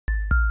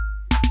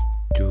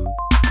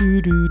All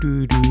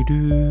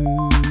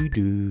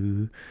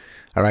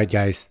right,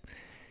 guys.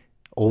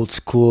 Old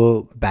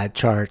school bad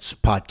charts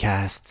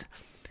podcast.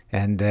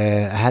 And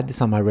I had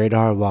this on my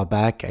radar a while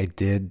back. I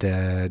did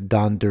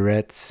Don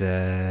Durrett's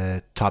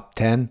top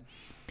 10.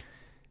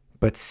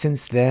 But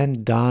since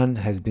then, Don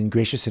has been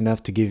gracious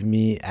enough to give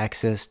me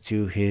access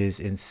to his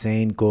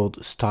insane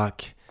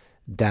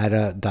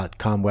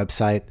goldstockdata.com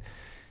website.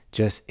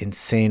 Just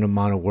insane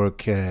amount of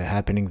work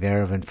happening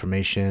there of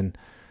information.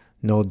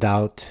 No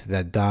doubt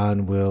that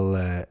Don will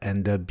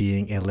end up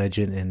being a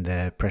legend in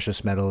the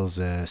precious metals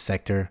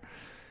sector.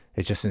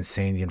 It's just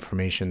insane, the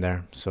information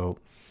there. So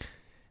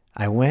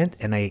I went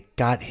and I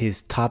got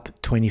his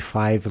top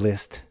 25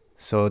 list.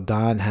 So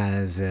Don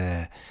has,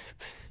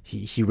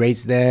 he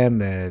rates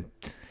them, a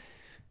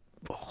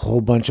whole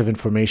bunch of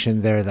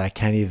information there that I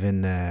can't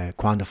even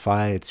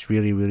quantify. It's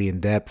really, really in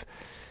depth.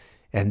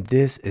 And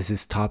this is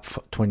his top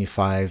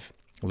 25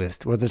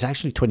 list. Well, there's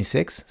actually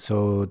 26.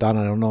 So Don,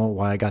 I don't know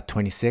why I got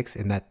 26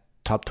 in that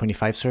top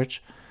 25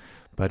 search.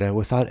 But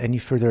without any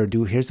further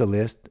ado, here's a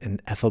list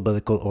in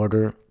alphabetical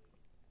order.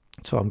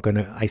 So I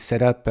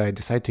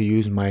decided to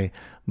use my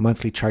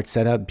monthly chart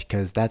setup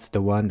because that's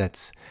the one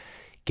that's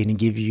going to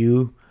give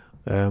you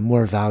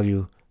more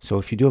value. So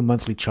if you do a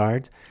monthly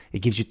chart, it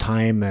gives you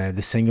time.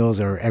 The signals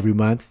are every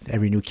month.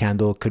 Every new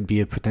candle could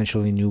be a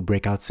potentially new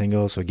breakout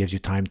signal. So it gives you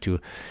time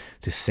to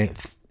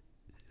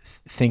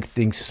think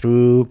things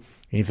through.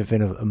 And if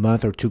in a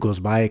month or two goes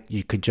by,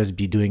 you could just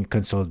be doing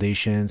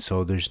consolidation.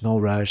 So there's no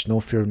rush, no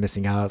fear of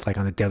missing out. Like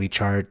on a daily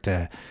chart,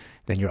 then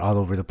you're all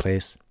over the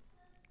place.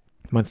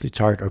 Monthly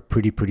chart are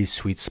pretty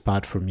sweet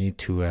spot for me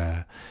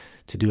to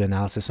do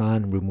analysis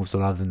on. Removes a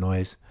lot of the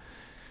noise.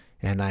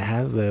 And I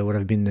have what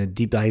I've been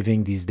deep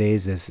diving these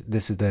days.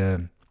 This is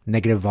the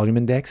negative volume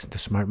index, the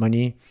smart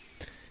money,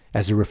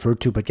 as they're referred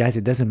to. But guys,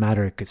 it doesn't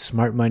matter. It's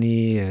smart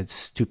money, it's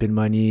stupid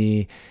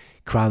money,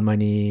 crowd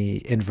money,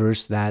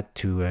 inverse that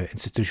to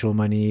institutional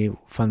money,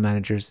 fund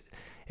managers.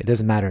 It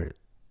doesn't matter.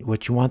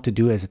 What you want to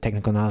do as a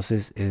technical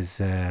analysis is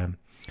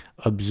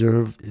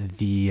observe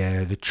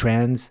the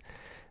trends,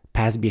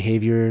 past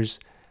behaviors,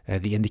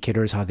 the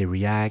indicators, how they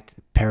react,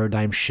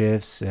 paradigm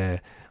shifts,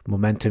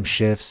 momentum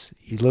shifts.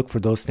 You look for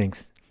those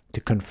things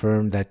to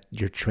confirm that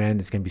your trend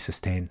is going to be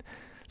sustained.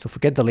 So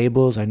forget the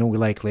labels. I know we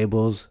like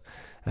labels.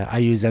 I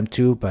use them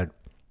too, but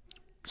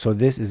so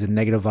this is a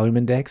negative volume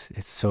index.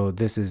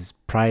 This is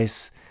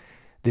price.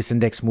 This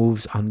index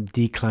moves on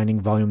declining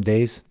volume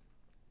days.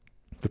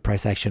 The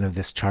price action of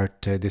this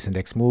chart, this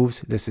index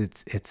moves.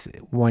 It's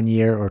 1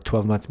 year or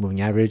 12 month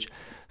moving average.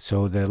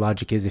 So the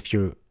logic is if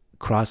you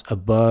cross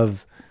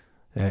above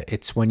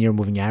its 1 year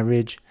moving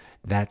average,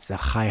 that's a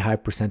high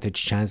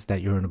percentage chance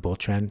that you're in a bull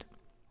trend.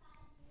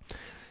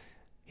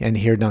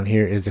 And down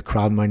here is the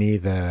crowd money,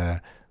 the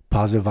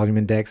positive volume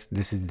index.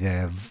 This is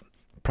the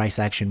price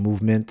action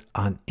movement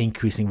on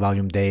increasing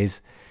volume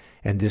days.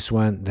 And this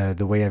one,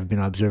 the way I've been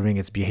observing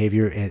its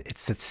behavior, it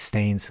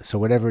sustains. So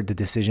whatever the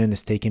decision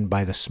is taken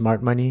by the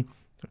smart money,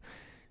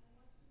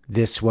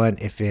 this one,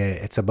 if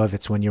it's above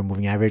its 1 year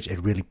moving average,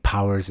 it really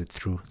powers it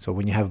through. So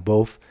when you have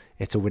both,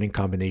 it's a winning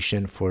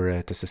combination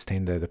to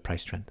sustain the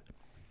price trend.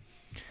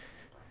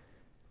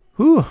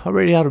 Whew,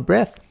 already out of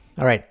breath.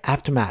 All right,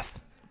 aftermath.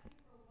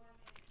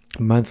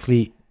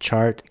 Monthly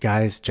chart,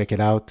 guys, check it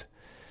out.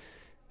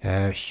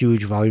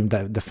 Huge volume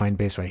defined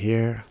base right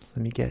here.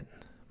 Let me get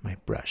my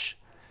brush.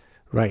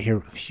 Right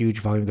here, huge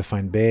volume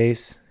defined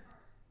base.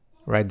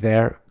 Right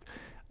there,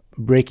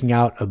 breaking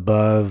out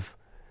above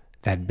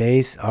that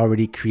base,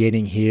 already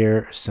creating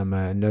here some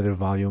another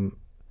volume.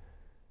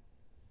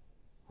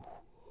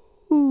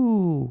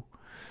 Ooh,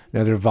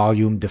 another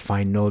volume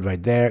defined node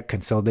right there,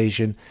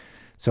 consolidation.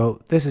 So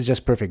this is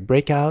just perfect.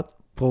 Breakout,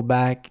 pull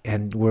back,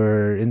 and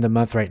we're in the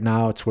month right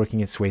now. It's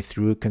working its way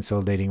through,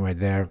 consolidating right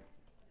there.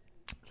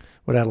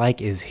 What I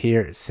like is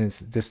here, since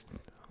this,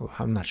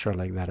 I'm not sure I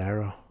like that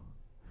arrow.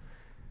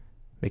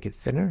 Make it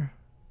thinner.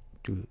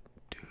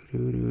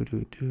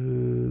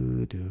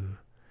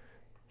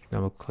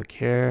 Double click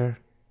here.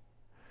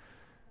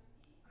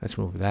 Let's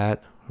move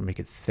that or make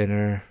it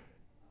thinner.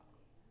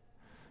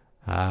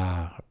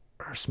 Or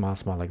small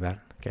like that.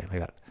 Okay, like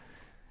that.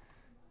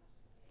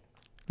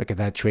 Look at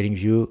that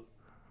TradingView.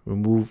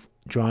 Remove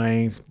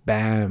drawings.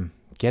 Bam.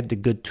 Get the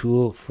good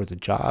tool for the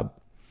job.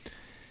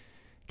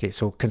 Okay,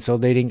 so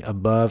consolidating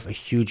above a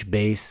huge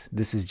base.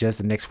 This is just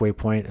the next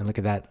waypoint. And look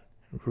at that.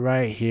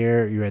 Right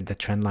here, you're at the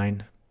trend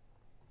line.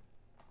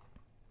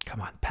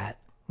 Come on, Pat.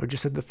 We're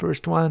just at the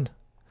first one.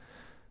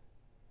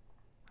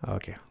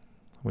 Okay,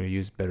 I'm going to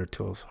use better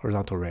tools.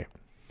 Horizontal ray.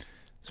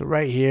 So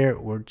right here,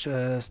 we're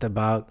just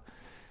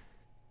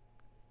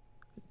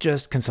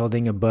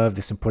consolidating above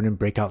this important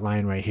breakout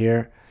line right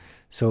here.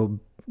 So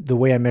the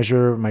way I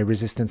measure my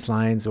resistance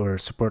lines or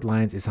support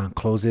lines is on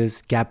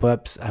closes. Gap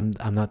ups, I'm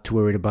not too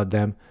worried about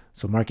them.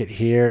 So market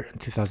here in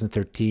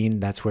 2013,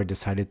 that's where I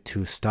decided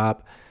to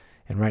stop.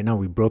 And right now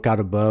we broke out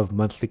above,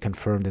 monthly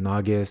confirmed in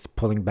August,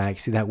 pulling back.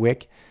 See that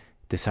wick?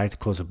 Decided to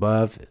close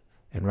above.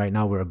 And right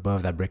now we're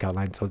above that breakout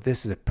line. So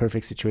this is a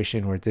perfect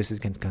situation where this is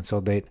going to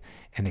consolidate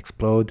and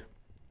explode.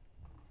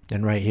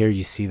 And right here,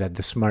 you see that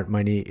the smart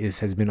money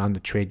has been on the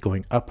trade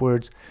going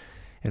upwards.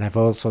 And I've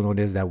also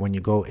noticed that when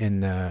you go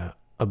in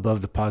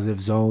above the positive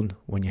zone,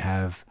 when you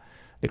have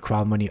the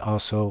crowd money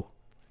also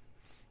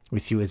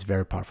with you, it's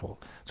very powerful.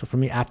 So for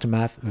me,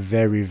 Aftermath,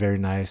 very, very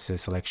nice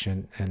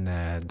selection in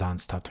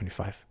Don's top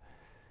 25.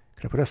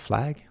 Can I put a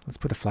flag? Let's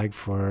put a flag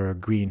for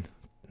green,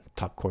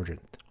 top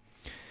quadrant.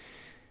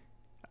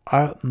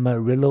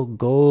 Amarillo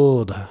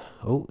Gold.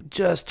 Oh,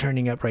 just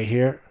turning up right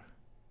here.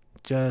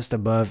 Just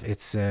above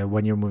its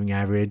 1 year moving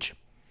average.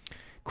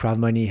 Crowd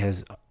money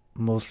has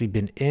mostly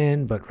been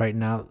in, but right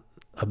now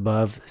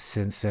above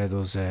since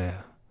those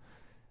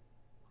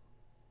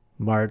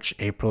March,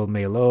 April,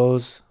 May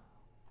lows.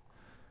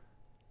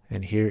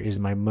 And here is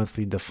my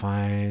monthly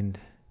defined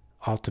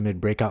ultimate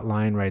breakout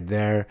line right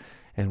there.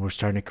 And we're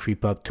starting to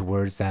creep up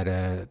towards that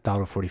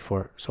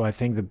 $1.44. So I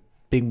think the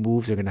big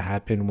moves are going to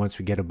happen once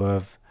we get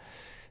above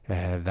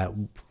that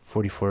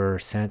 44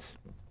 cents.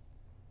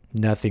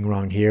 Nothing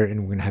wrong here.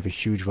 And we're going to have a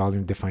huge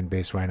volume defined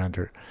base right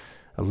under.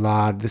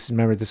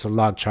 Remember, this is a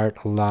log chart.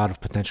 A lot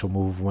of potential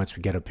move once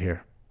we get up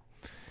here.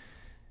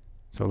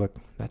 So look,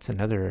 that's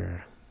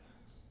another.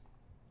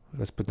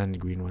 Let's put that in the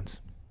green ones.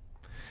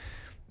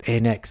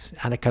 AMEX,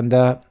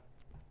 Anaconda.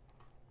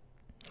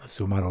 Let's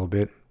zoom out a little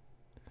bit.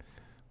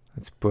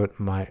 Let's put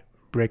my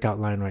breakout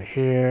line right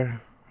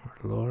here or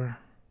lower.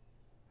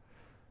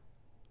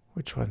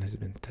 Which one has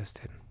been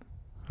tested?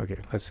 Okay,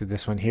 let's do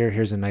this one here.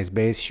 Here's a nice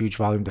base, huge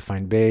volume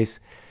defined base.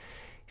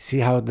 See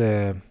how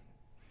we're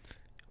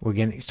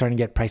starting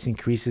to get price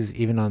increases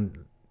even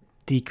on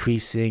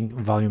decreasing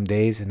volume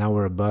days, and now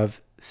we're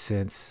above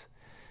since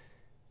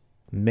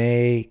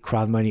May.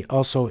 Crowd money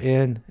also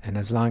in, and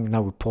as long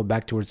now we pull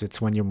back towards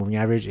its 1 year moving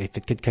average. If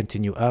it could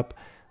continue up,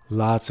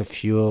 lots of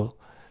fuel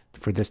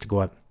for this to go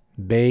up.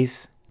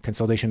 Base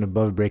consolidation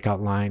above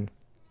breakout line.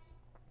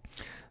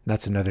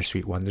 That's another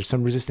sweet one. There's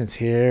some resistance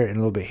here and a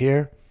little bit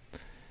here,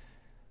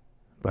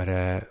 but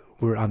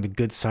we're on the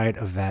good side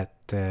of that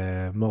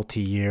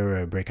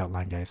multi-year breakout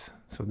line, guys.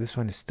 So this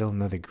one is still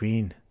another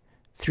green.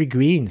 3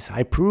 greens. I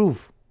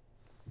approve.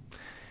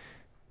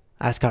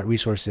 Ascot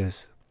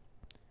Resources.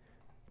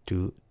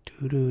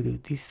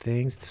 These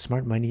things, the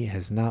smart money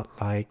has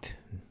not liked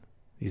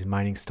these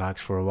mining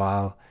stocks for a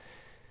while.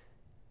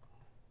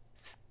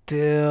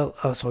 Still,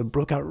 so it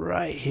broke out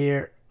right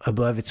here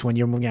above its 1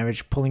 year moving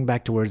average, pulling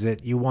back towards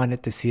it. You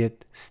wanted to see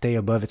it stay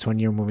above its 1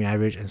 year moving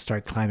average and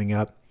start climbing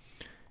up.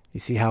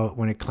 You see how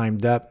when it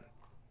climbed up,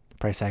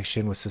 price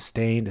action was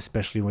sustained,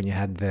 especially when you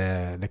had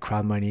the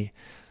crowd money.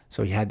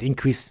 So you had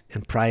increase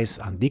in price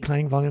on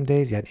declining volume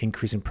days. You had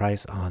increase in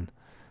price on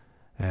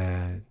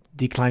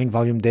declining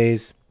volume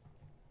days.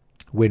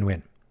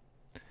 Win-win.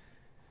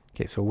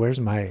 Okay, so where's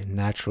my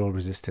natural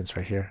resistance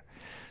right here?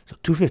 So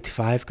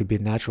 255 could be a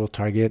natural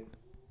target.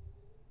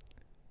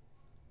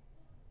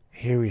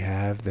 Here we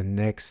have the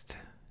next.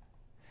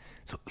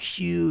 So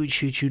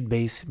huge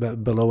base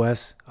below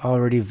us,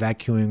 already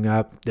vacuuming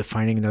up,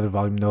 defining another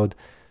volume node.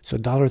 So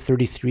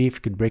 $1.33, if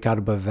you could break out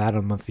above that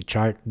on monthly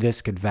chart,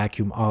 this could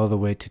vacuum all the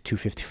way to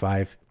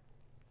 255.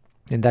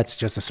 And that's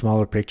just a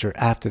smaller picture.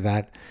 After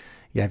that,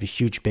 you have a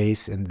huge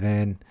base, and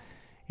then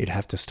you'd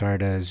have to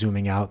start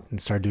zooming out and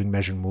start doing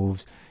measured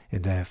moves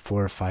in the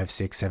 $4, $5,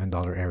 $6,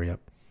 $7 area.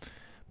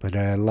 But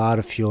a lot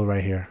of fuel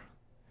right here.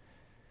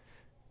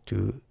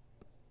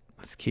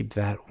 Let's keep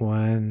that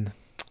one.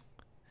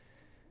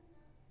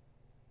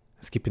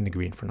 Let's keep in the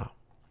green for now.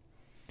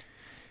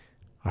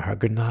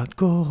 Argonaut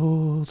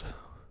Gold.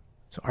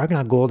 So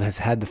Argonaut Gold has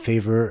had the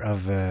favor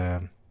of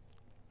the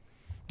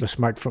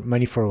smart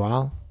money for a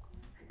while.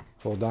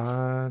 Hold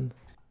on.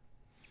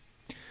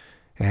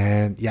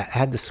 And yeah, I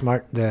had the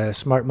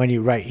smart money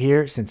right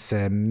here since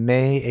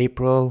May,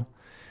 April.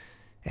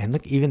 And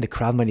look, even the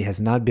crowd money has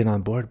not been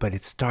on board, but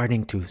it's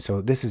starting to.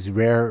 So this is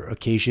rare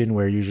occasion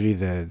where usually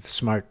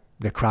the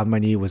crowd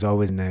money was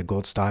always in the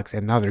gold stocks,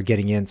 and now they're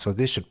getting in. So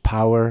this should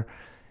power.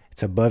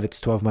 It's above its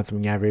 12-month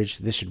moving average.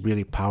 This should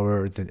really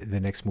power the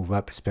next move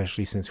up,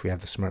 especially since we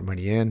have the smart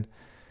money in.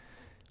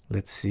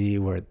 Let's see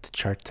where the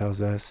chart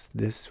tells us.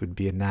 This would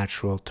be a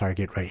natural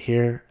target right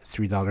here,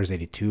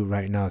 $3.82.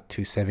 Right now,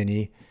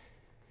 $2.70.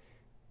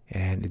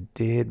 And it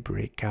did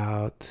break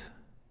out.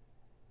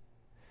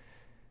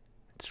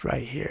 It's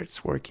right here.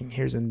 It's working.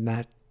 Here's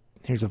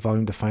a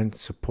volume defined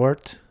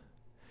support.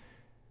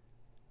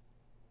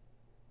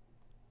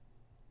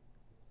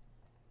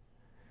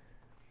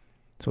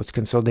 So it's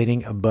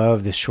consolidating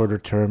above this shorter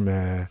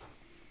term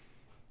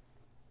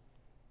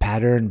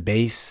pattern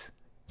base,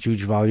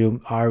 huge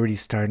volume, already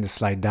starting to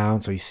slide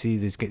down. So you see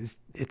this,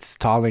 it's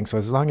stalling. So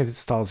as long as it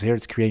stalls here,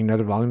 it's creating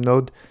another volume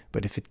node.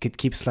 But if it could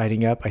keep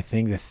sliding up, I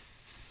think the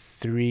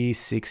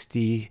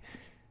 360,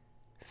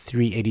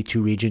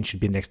 382 region should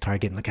be the next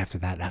target. And look, after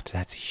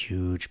that's a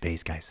huge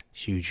base, guys.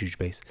 Huge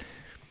base.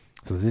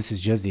 So this is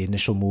just the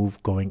initial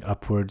move going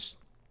upwards.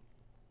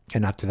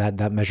 And after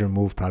that measure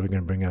move probably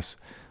going to bring us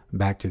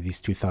back to these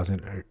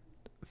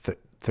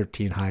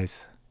 2013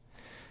 highs.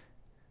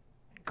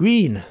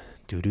 Green.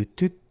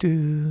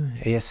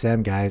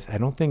 ASM, guys. I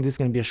don't think this is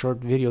going to be a short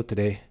video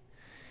today.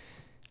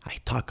 I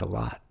talk a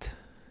lot.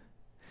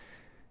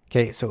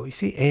 Okay, so you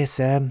see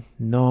ASM,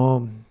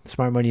 no,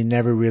 smart money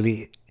never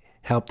really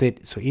helped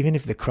it. So even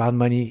if the crowd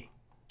money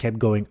kept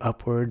going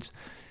upwards,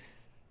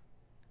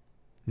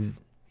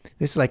 this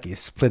is like a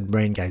split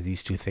brain, guys,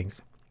 these two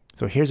things.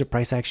 So here's a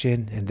price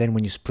action, and then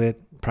when you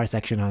split price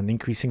action on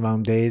increasing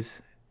volume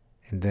days,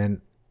 and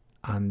then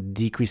on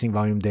decreasing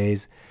volume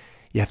days,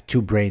 you have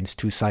two brains,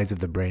 two sides of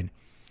the brain.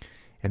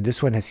 And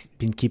this one has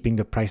been keeping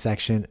the price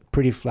action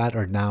pretty flat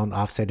or down,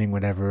 offsetting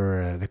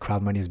whatever the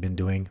crowd money has been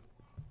doing.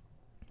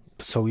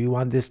 So we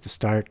want this to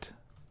start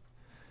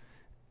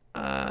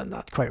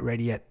not quite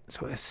ready yet.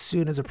 So as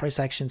soon as the price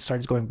action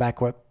starts going back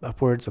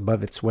upwards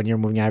above its 1 year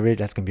moving average,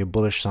 that's going to be a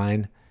bullish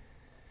sign.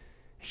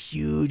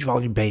 Huge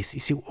volume base. You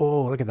see,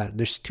 oh, look at that.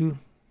 There's two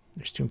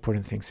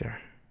important things here.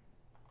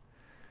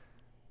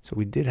 So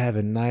we did have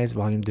a nice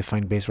volume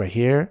defined base right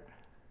here.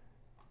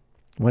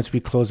 Once we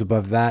close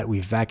above that, we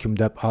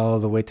vacuumed up all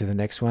the way to the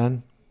next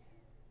one.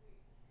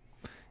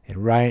 And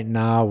right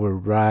now we're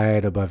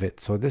right above it.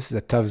 So this is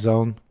a tough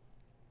zone.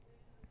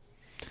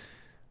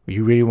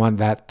 You really want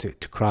that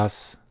to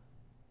cross.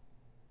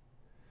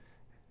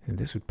 And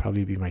this would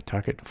probably be my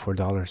target,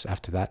 $4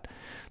 after that.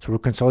 So we're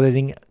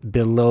consolidating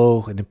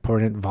below an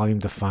important volume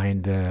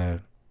defined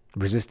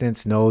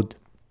resistance node.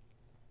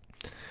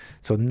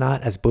 So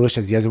not as bullish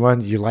as the other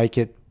ones. You like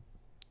it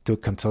to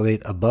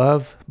consolidate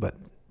above, but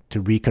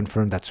to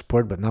reconfirm that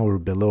support. But now we're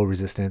below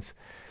resistance.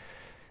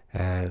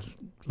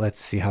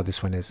 Let's see how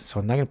this one is. So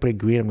I'm not going to put it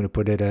green. I'm going to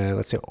put it,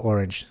 let's say,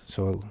 orange.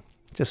 So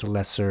just a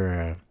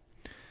lesser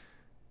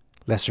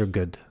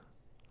good.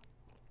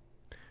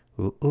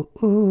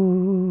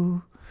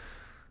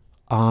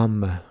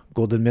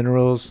 Golden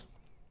minerals.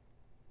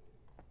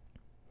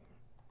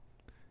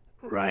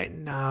 Right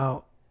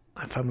now,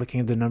 if I'm looking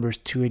at the numbers,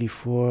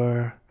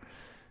 284,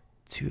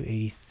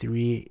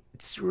 283,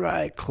 it's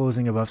right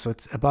closing above. So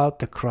it's about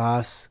to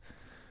cross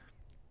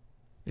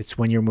its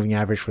 1 year moving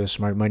average for the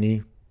smart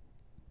money.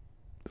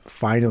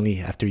 Finally,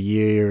 after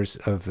years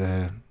of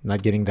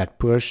not getting that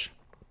push,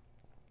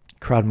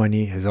 crowd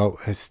money is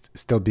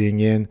still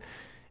being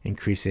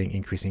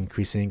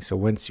increasing. So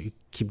once you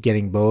keep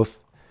getting both,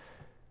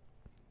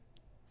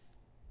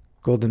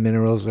 golden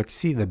minerals, look,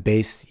 see the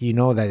base, you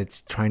know that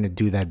it's trying to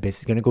do that base.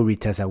 It's going to go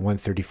retest at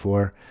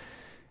 134.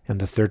 And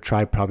the third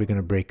try probably going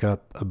to break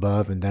up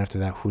above. And then after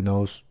that, who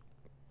knows?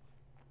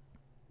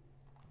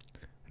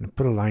 I'm going to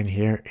put a line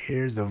here.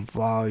 Here's the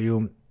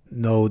volume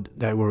node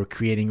that we're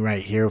creating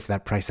right here with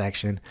that price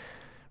action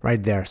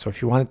right there. So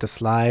if you want it to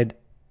slide,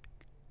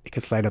 it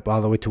could slide up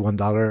all the way to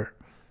 $1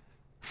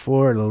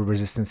 for a little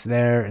resistance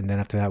there. And then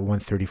after that,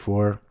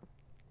 134.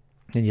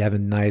 And you have a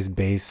nice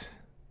base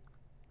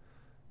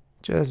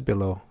just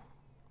below.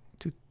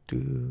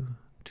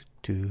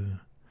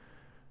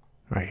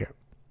 Right here.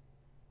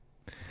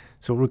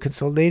 So we're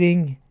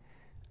consolidating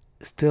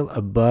still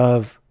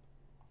above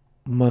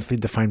monthly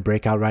defined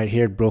breakout right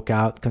here. It broke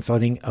out,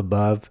 consolidating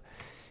above.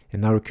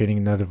 And now we're creating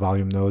another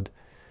volume node.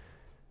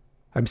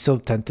 I'm still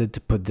tempted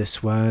to put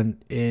this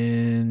one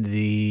in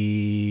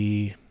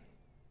the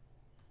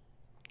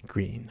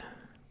green.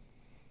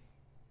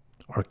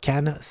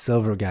 Orcana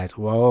silver, guys.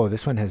 Whoa,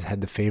 this one has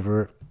had the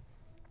favor.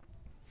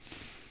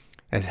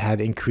 Has had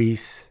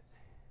increasing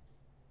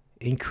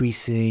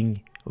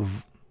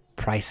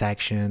price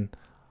action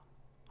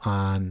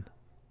on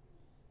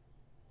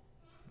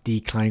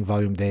declining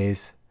volume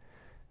days.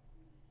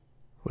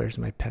 Where's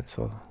my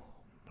pencil?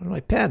 Where's my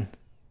pen?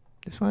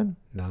 This one?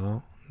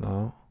 No.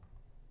 Oh,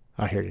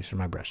 here it is,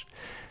 my brush.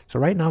 So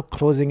right now,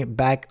 closing it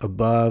back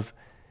above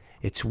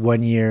its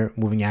 1 year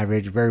moving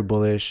average, very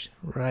bullish.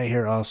 Right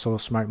here also,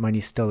 smart money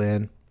still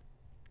in.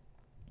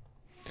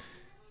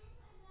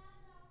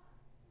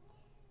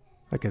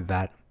 Look at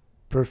that.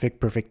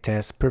 Perfect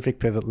test, perfect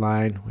pivot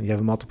line when you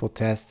have multiple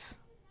tests.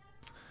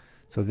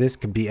 So this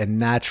could be a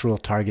natural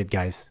target,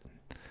 guys.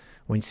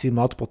 When you see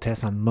multiple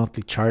tests on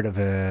monthly chart of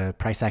a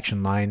price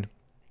action line,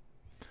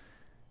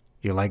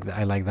 you like that.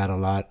 I like that a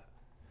lot.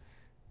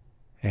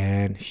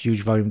 And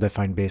huge volume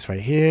defined base right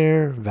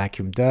here,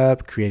 vacuumed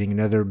up, creating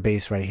another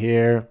base right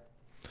here.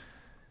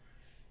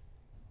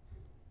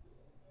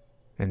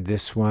 And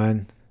this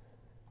one,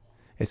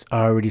 it's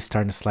already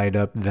starting to slide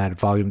up that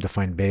volume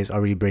defined base,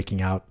 already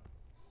breaking out.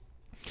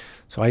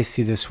 So I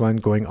see this one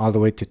going all the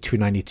way to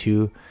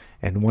 292.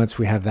 And once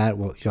we have that,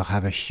 well, you'll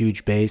have a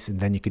huge base, and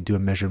then you could do a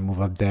measured move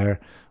up there,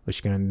 which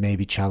is going to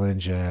maybe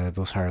challenge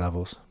those higher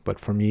levels. But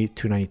for me,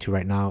 292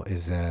 right now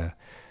is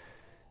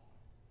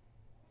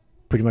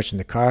pretty much in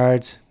the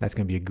cards. That's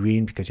going to be a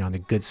green because you're on the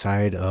good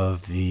side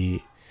of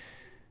the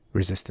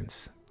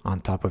resistance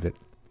on top of it.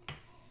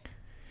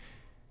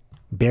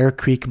 Bear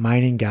Creek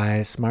mining,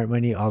 guys. Smart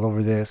money all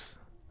over this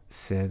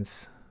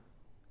since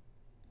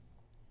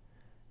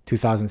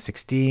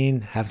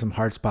 2016. Have some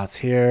hard spots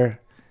here.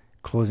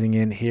 Closing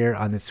in here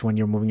on its 1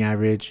 year moving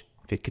average.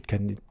 If it could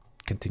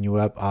continue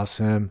up,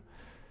 awesome.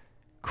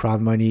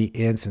 Crowd money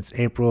in since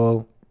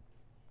April.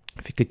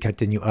 If it could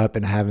continue up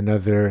and have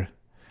another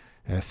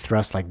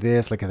thrust like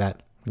this, look at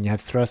that. When you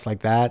have thrust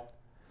like that,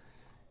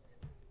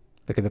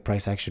 Look at the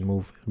price action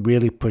move.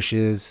 Really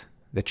pushes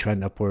the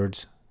trend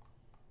upwards.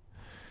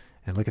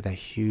 And look at that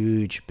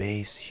huge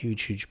base,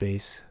 huge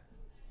base.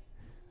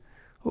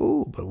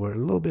 Oh, but we're a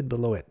little bit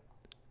below it.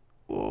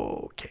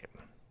 Okay.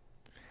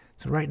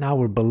 So right now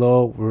we're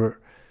below,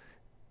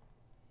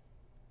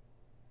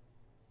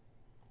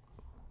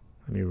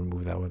 let me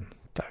remove that one.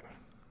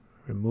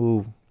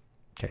 Remove.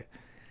 Okay.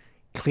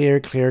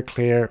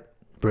 Clear.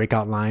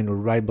 Breakout line, we're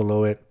right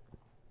below it.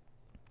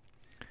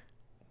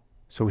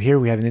 So here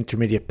we have an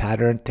intermediate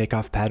pattern,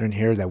 takeoff pattern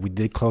here that we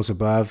did close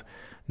above.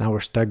 Now we're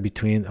stuck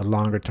between a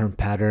longer term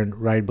pattern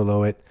right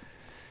below it.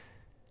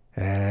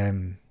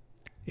 If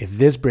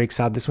this breaks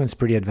out, this one's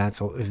pretty advanced.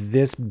 So if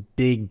this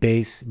big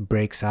base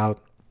breaks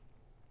out,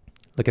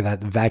 look at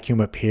that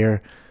vacuum up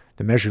here.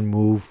 The measured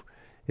move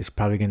is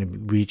probably going to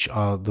reach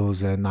all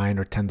those $9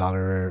 or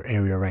 $10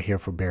 area right here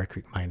for Bear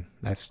Creek Mine.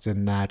 That's the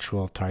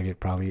natural target,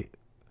 probably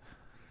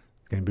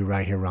going to be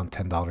right here around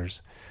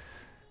 $10.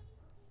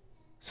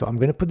 So I'm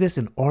going to put this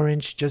in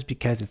orange just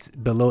because it's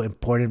below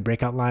important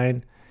breakout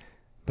line.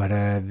 But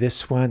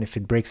this one, if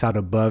it breaks out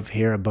above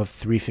here, above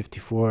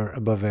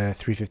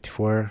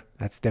 354,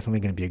 that's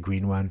definitely going to be a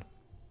green one.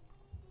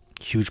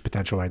 Huge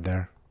potential right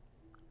there.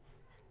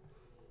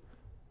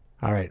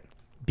 All right,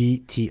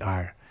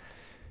 BTR.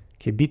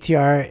 Okay,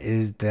 BTR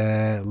is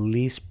the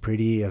least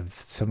pretty of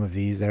some of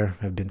these there.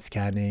 I've been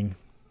scanning.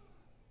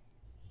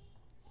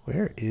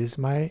 Where is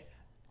my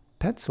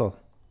pencil?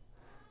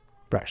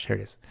 Brush, here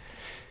it is.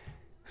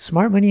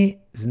 Smart money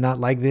is not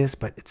like this,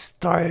 but it's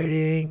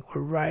starting.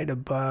 We're right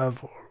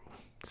above,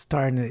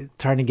 starting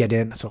to get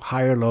in. So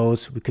higher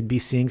lows. We could be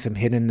seeing some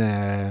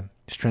hidden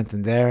strength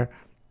in there.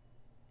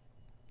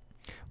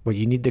 But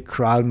you need the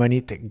crowd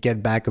money to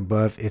get back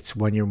above its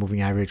 1 year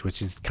moving average,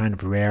 which is kind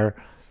of rare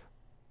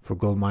for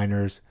gold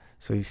miners.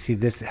 So you see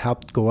this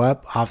helped go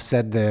up,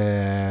 offset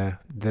the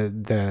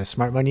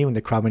smart money when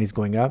the crowd money is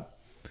going up.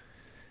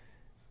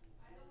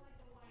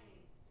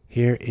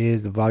 Here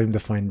is the volume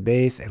defined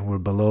base, and we're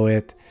below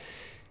it.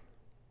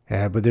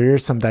 But there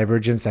is some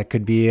divergence that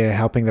could be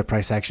helping the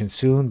price action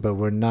soon, but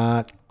we're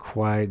not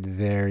quite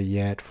there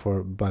yet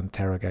for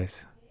Bonterra,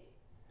 guys.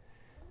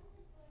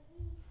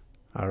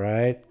 All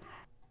right.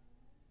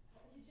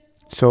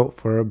 So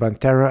for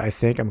Bonterra, I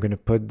think I'm going to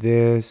put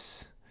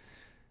this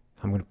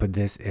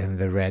in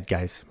the red,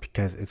 guys,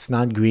 because it's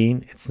not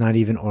green. It's not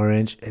even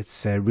orange.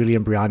 It's really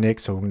embryonic.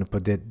 So we're going to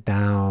put it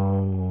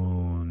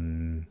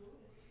down.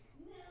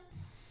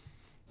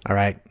 All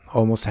right,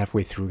 almost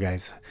halfway through,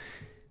 guys.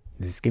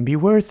 This can be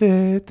worth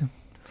it.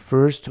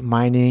 First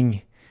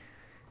mining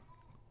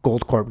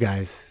Gold Corp,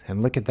 guys.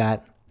 And look at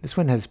that. This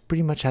one has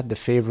pretty much had the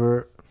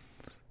favor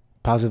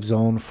positive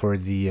zone for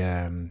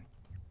the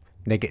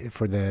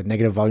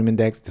negative volume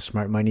index, the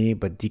smart money,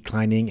 but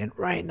declining. And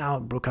right now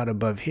it broke out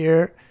above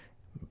here.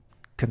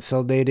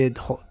 Consolidated,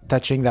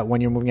 touching that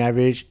 1 year moving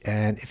average.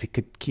 And if it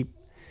could keep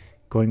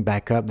going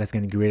back up, that's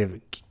going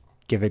to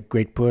give a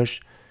great push.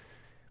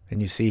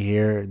 And you see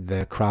here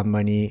the crowd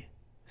money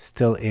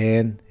still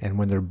in, and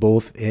when they're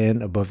both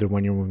in above their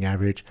 1 year moving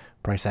average,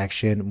 price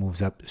action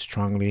moves up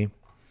strongly.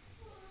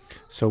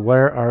 So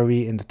where are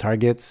we in the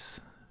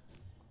targets?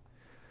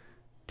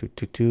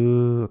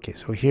 222. Okay,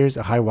 so here's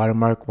a high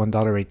watermark,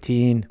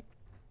 $1.18.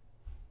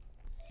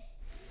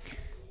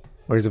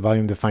 Where's the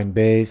volume defined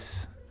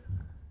base?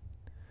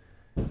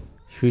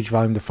 Huge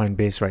volume defined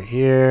base right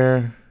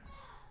here.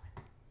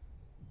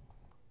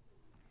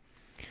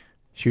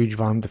 Huge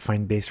volume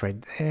defined base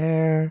right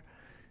there.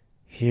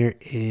 Here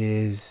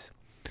is,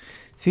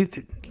 see,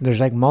 there's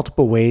like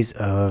multiple ways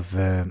of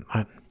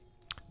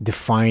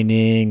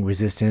defining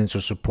resistance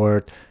or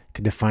support. You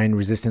could define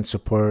resistance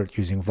support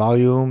using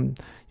volume.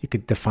 You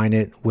could define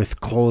it with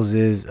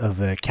closes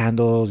of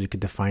candles. You could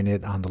define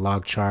it on the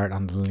log chart,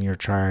 on the linear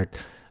chart,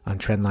 on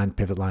trend line,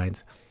 pivot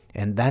lines.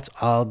 And that's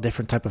all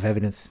different type of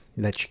evidence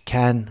that you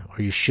can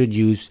or you should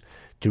use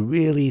to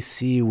really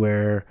see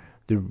where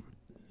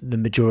the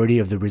majority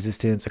of the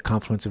resistance, a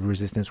confluence of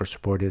resistance or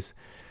support is.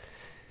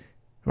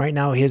 Right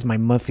now, here's my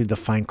monthly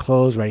defined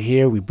close right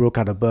here. We broke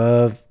out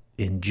above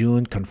in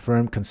June,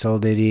 confirmed,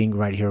 consolidating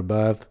right here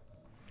above.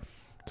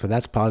 So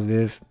that's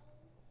positive.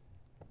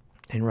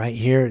 And right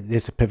here,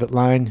 there's a pivot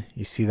line.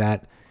 You see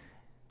that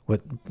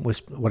what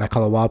was what I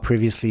call a while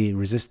previously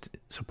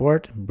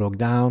support, broke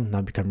down,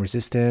 now become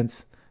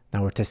resistance.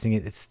 Now we're testing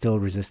it, it's still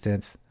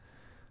resistance.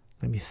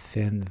 Let me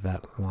thin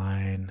that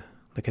line.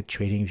 Look at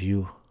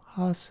TradingView.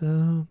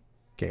 Awesome.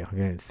 Okay, I'm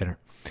getting it thinner.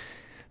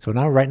 So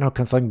now, right now,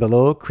 consolidating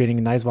below, creating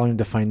a nice volume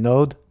defined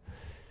node.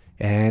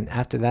 And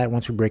after that,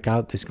 once we break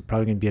out, this is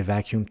probably going to be a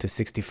vacuum to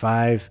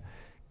 65.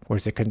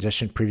 Where's the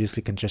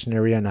previously congestion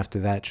area. And after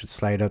that, it should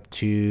slide up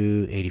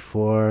to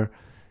 84.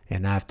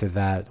 And after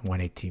that,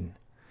 118.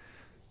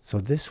 So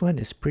this one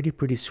is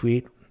pretty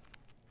sweet.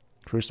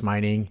 First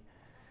mining.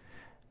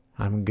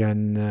 I'm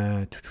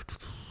gonna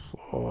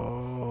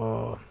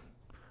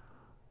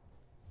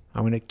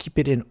keep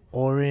it in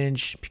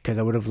orange because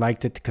I would have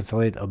liked it to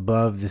consolidate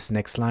above this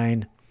next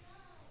line,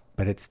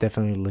 but it's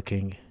definitely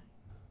looking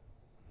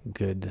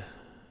good.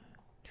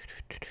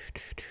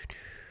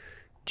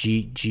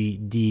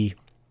 GGD.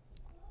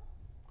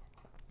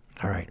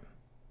 All right.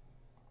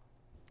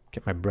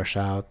 Get my brush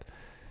out.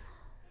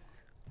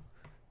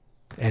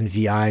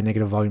 NVI,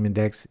 negative volume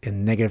index,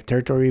 in negative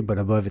territory, but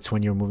above its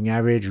 1-year moving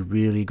average,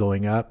 really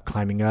going up,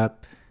 climbing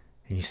up.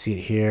 And you see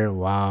it here.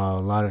 Wow, a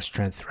lot of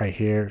strength right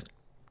here.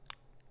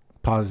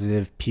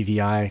 Positive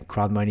PVI,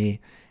 crowd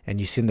money. And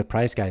you see in the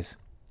price, guys,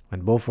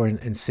 when both are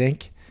in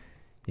sync,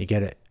 you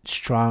get a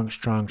strong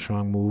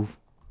move.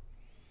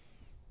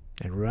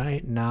 And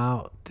right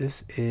now,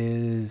 this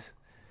is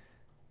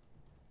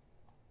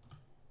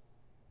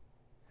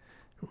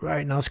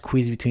right now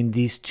squeezed between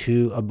these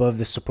two above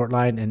the support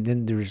line and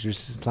then the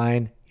resistance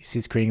line. You see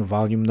it's creating a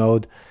volume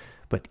node,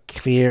 but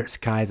clear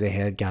skies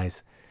ahead,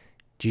 guys.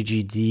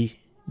 GGD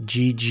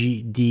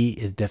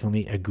is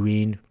definitely a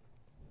green.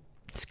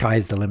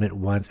 Sky's the limit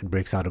once it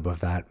breaks out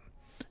above that.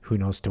 Who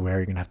knows to where?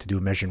 You're gonna have to do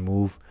a measured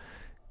move.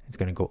 It's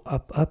gonna go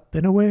up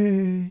and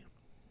away.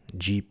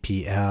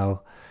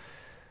 GPL.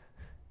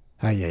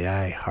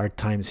 Hard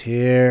times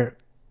here.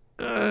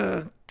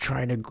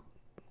 Trying to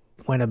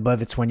went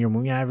above its 1-year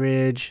moving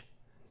average,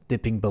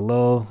 dipping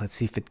below. Let's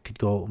see if it could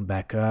go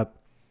back up.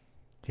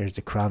 Here's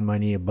the crowd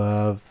money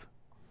above,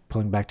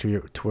 pulling back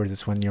towards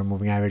this 1-year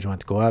moving average. Want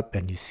to go up,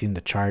 and you see in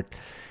the chart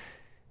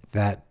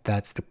that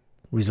that's the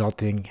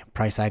resulting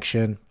price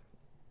action.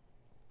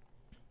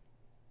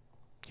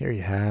 Here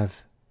you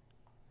have,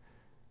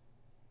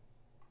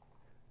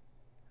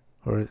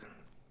 or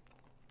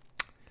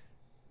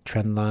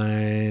trend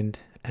line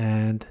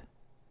and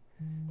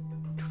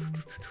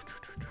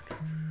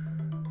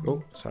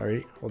oh,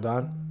 sorry, hold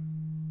on.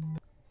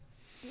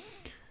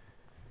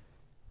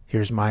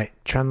 Here's my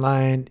trend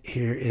line.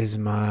 Here is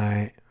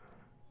my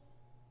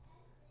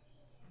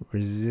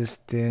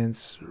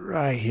resistance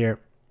right here.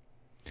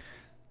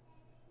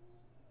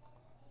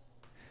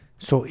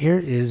 So here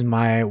is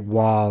my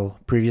wall,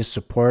 previous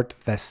support.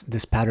 That's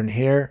this pattern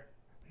here.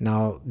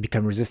 Now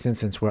become resistance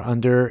since we're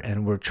under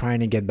and we're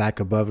trying to get back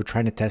above. We're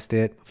trying to test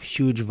it.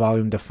 Huge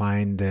volume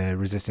defined the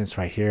resistance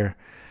right here.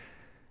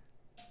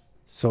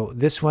 So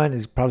this one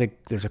is probably,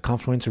 there's a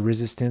confluence of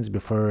resistance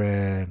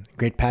before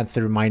Great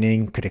Panther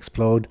mining could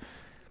explode.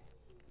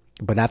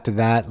 But after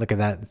that, look at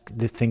that.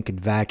 This thing could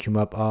vacuum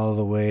up all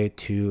the way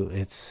to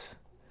its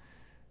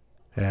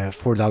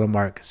 $4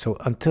 mark. So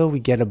until we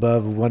get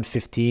above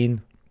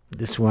 115,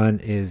 this one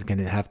is going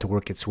to have to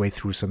work its way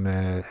through some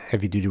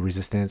heavy duty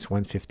resistance,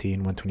 115,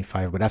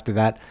 125. But after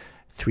that,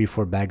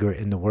 3-4 bagger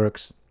in the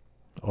works.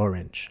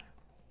 Orange.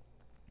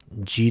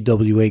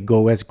 GWA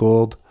Go West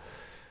Gold.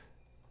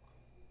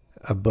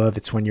 Above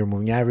its 1-year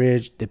moving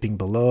average, dipping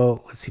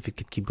below. Let's see if it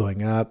could keep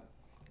going up.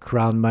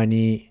 Crown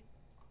money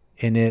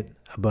in it,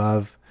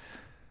 above.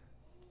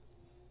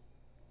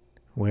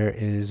 Where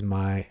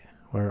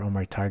are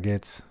my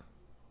targets?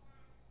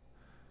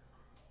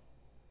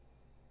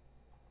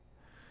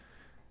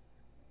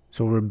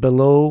 So we're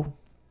below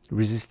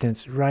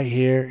resistance right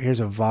here. Here's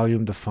a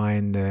volume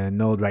defined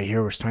node right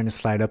here. We're trying to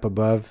slide up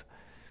above.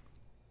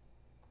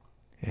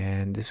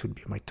 And this would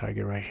be my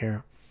target right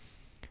here.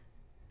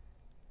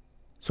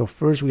 So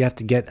first we have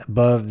to get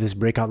above this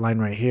breakout line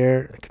right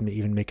here. I can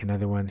even make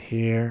another one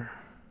here.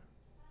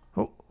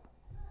 Oh,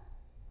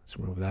 let's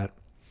remove that.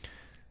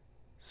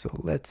 So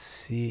let's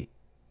see.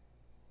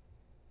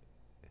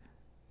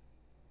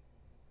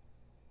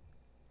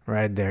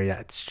 Right there, yeah,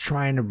 it's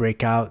trying to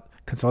break out,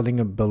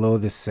 consolidating below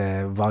this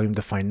volume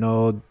defined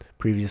node,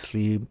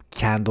 previously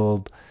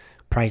candled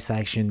price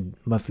action,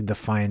 monthly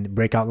defined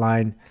breakout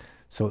line.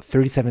 So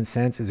 37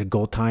 cents is a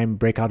go time,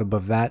 breakout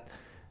above that.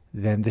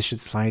 Then this should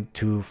slide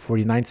to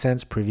 49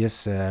 cents,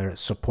 previous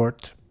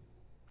support,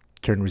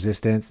 turn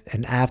resistance.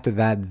 And after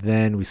that,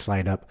 then we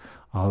slide up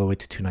all the way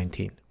to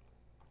 219.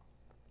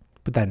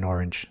 Put that in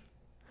orange.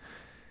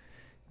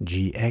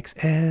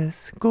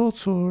 GXS, gold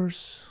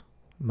source,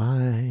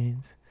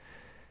 mines.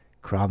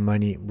 Crowd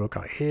money broke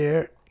out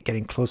here,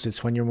 getting close to its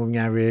 1-year moving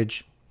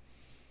average.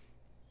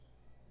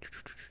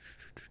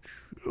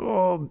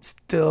 Oh,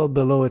 still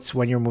below its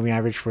 1-year moving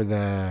average for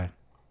the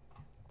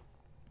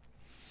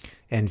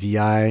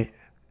NVI,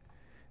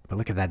 but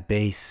look at that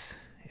base.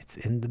 It's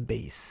in the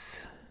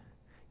base.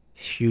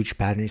 Huge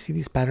pattern. You see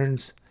these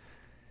patterns?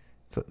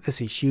 So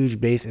this is a huge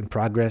base in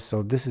progress.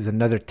 So this is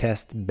another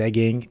test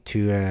begging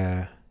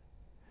to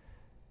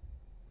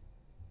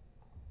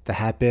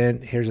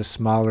happen. Here's a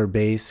smaller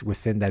base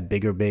within that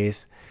bigger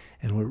base,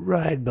 and we're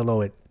right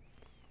below it.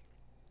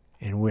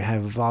 And we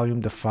have volume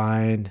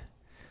defined.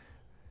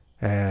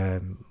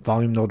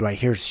 Volume node right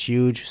here is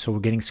huge, so we're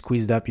getting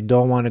squeezed up. You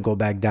don't want to go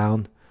back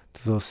down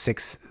to those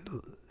 6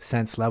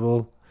 cents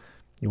level.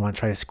 You want to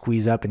try to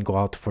squeeze up and go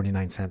out to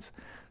 49 cents.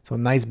 So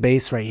nice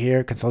base right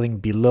here, consolidating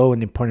below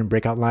an important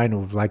breakout line.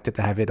 We've liked it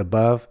to have it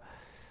above,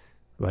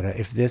 but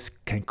if this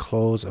can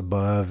close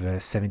above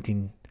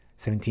 18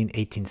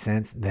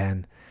 cents,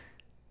 then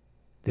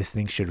this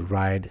thing should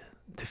ride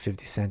to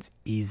 50 cents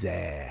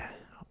easy.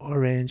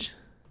 Orange.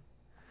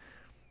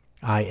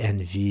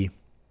 INV.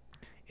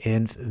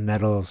 Inf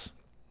metals.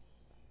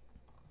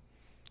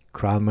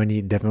 Crowd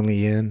money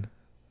definitely in.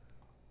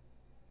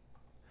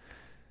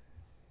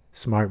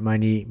 Smart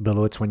money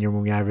below its 1-year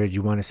moving average.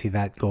 You want to see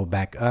that go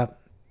back up.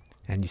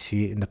 And you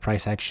see in the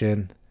price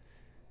action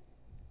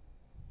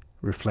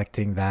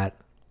reflecting that.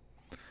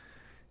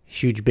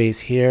 Huge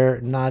base here.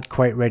 Not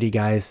quite ready,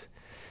 guys.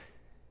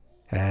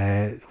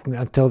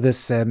 Until this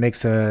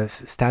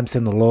stamps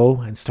in the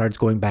low and starts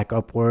going back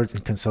upwards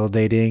and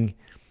consolidating,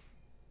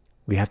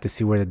 we have to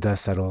see where the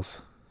dust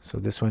settles. So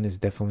this one is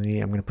definitely,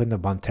 I'm going to put in the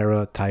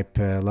Bonterra type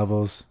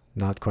levels.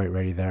 Not quite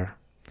ready there.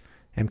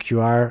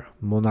 MQR,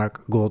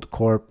 Monarch Gold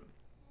Corp,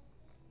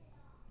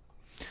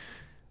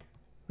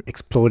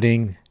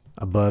 exploding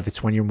above its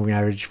 1-year moving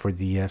average for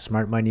the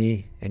smart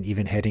money and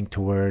even heading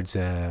towards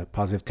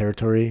positive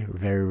territory.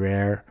 Very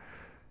rare.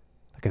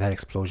 Look at that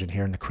explosion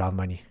here in the crowd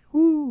money.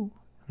 Woo!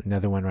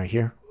 Another one right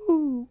here.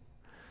 Woo!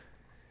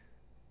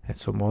 And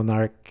so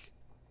Monarch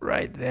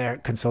right there,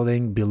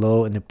 consolidating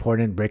below an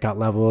important breakout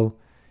level.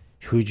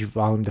 Huge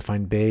volume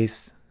defined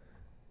base.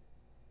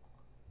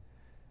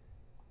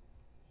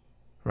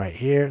 Right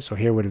here. So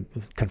here would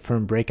have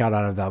confirmed breakout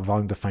out of that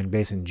volume defined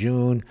base in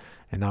June.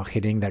 And now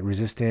hitting that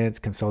resistance,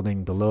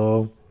 consolidating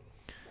below.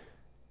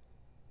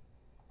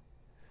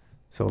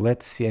 So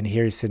let's see. And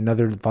here is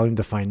another volume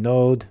defined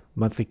node.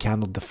 Monthly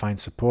candle defined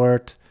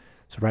support.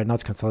 So right now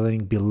it's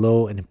consolidating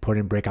below an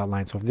important breakout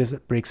line. So if this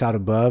breaks out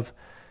above,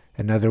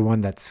 another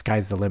one that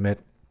sky's the limit.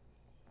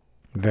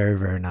 Very,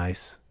 very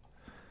nice.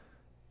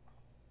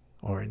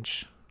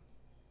 Orange.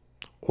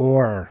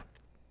 Or.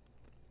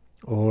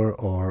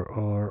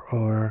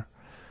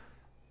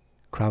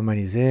 Crowd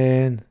money's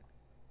in.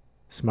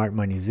 Smart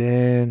money's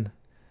in.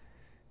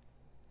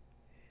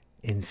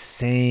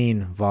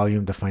 Insane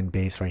volume defined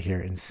base right here.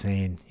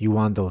 Insane. You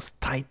want those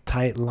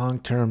tight,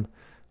 long-term.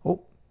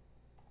 Oh,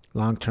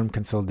 long-term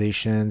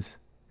consolidations.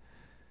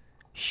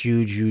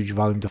 Huge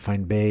volume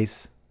defined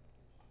base.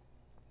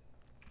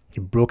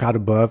 It broke out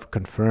above,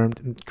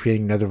 confirmed,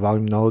 creating another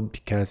volume node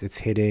because it's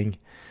hitting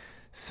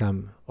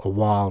a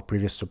wall,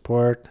 previous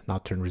support, now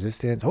turn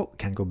resistance. Oh,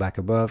 can't go back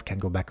above, can't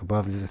go back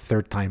above. This is the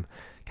third time.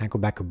 Can't go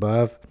back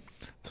above.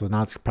 So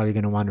now it's probably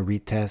going to want to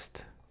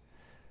retest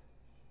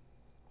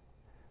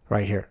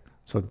right here.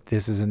 So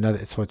this is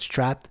another, so it's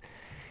trapped.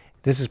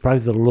 This is probably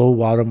the low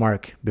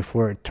watermark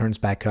before it turns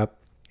back up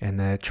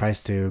and it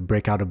tries to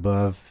break out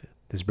above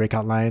this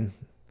breakout line.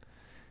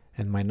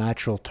 And my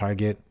natural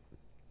target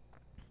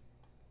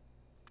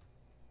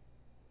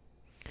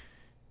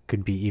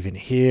could be even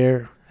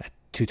here at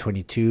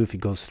 222. If it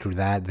goes through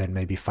that, then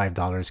maybe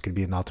 $5 could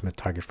be an ultimate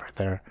target right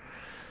there.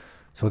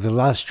 So there's a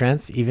lot of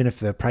strength. Even if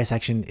the price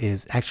action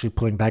is actually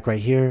pulling back right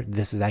here,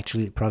 this is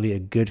actually probably a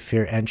good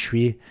fair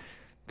entry.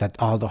 That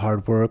all the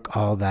hard work,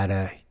 all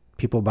that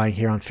people buying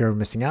here on fear of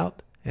missing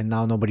out, and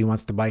now nobody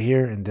wants to buy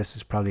here, and this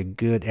is probably a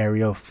good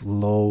area of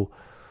low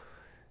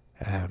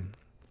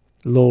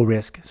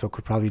risk. So it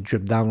could probably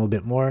drip down a little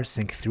bit more,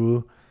 sink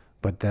through,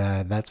 but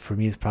that's for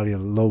me is probably a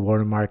low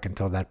watermark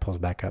until that pulls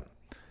back up.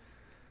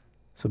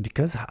 So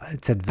because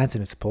it's advanced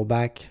in its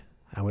pullback,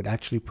 I would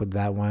actually put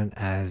that one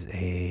as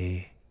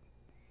a,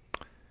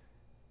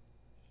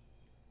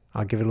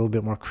 I'll give it a little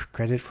bit more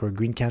credit for a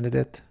green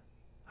candidate.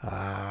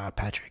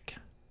 Patrick,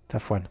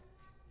 tough one.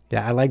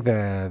 Yeah, I like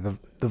the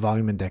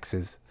volume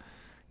indexes.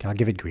 Okay, I'll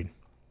give it green.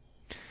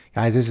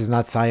 Guys, this is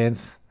not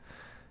science.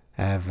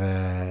 I have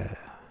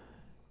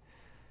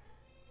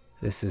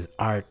this is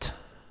art.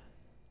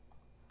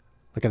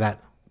 Look at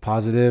that.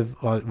 Positive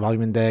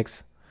volume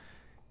index.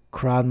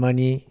 Crowd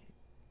money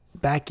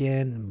back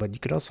in, but you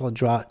could also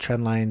draw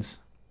trend lines.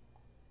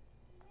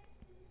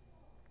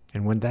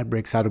 And when that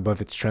breaks out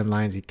above its trend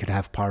lines, it could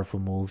have powerful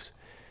moves.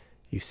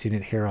 You've seen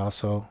it here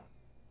also.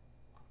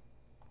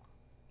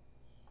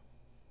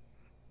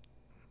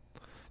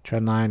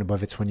 Trend line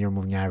above its 1-year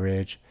moving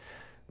average.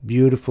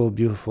 Beautiful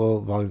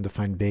volume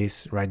defined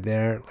base right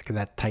there. Look at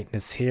that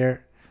tightness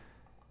here.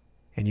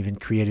 And even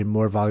created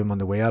more volume on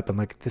the way up. And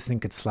look, this thing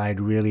could slide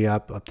really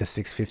up to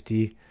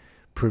 650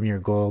 Premier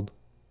Gold.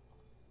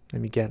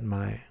 Let me get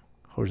my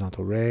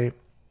horizontal ray.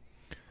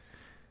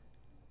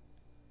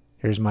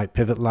 Here's my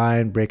pivot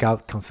line,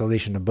 breakout,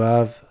 consolidation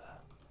above.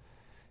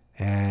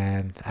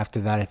 And after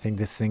that, I think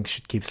this thing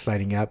should keep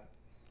sliding up.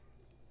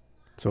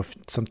 So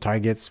some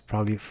targets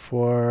probably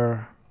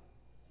for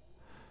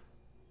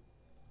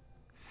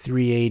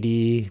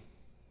 380,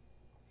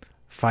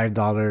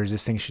 $5.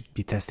 This thing should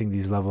be testing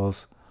these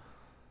levels.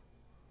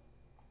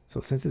 So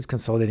since it's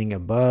consolidating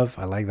above,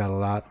 I like that a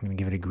lot. I'm going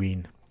to give it a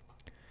green.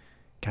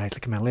 Guys,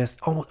 look at my list.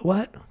 Oh,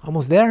 what?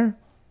 Almost there?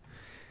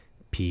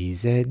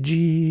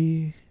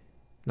 PZG.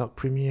 No,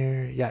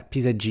 Premier. Yeah,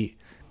 PZG.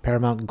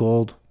 Paramount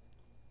Gold.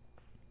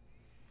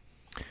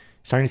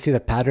 Starting to see the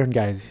pattern,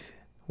 guys,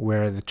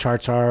 where the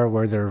charts are,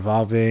 where they're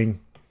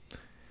evolving.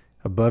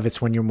 Above its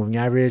 1-year moving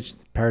average.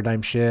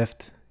 Paradigm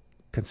shift.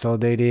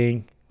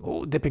 Consolidating.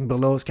 Oh, dipping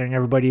below, scaring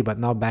everybody, but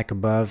now back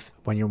above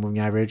 1-year moving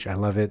average. I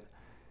love it.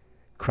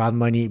 Crowd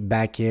money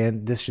back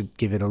in. This should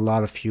give it a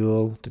lot of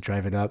fuel to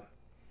drive it up.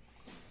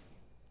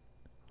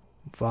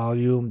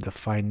 Volume,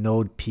 defined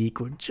node peak.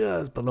 We're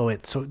just below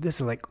it. So this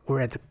is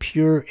we're at the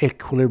pure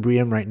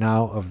equilibrium right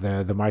now of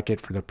the market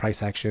for the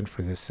price action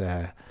for this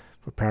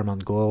for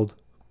Paramount Gold.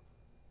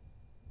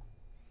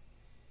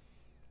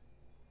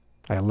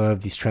 I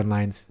love these trend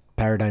lines,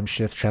 paradigm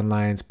shift trend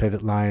lines,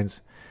 pivot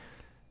lines.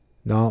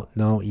 No,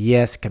 no,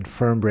 yes,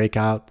 confirm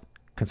breakout,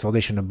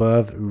 consolidation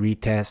above,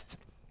 retest.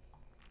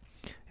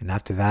 And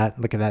after that,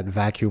 look at that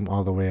vacuum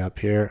all the way up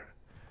here.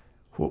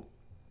 Whoa.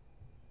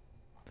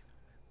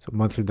 So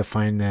monthly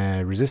defined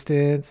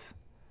resistance,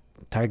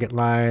 target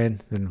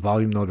line, then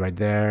volume node right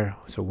there.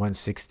 So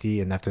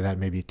 160, and after that,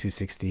 maybe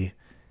 260.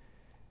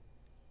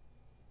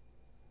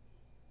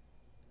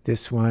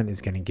 This one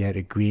is going to get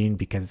a green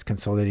because it's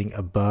consolidating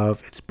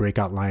above its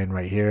breakout line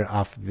right here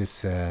off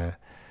this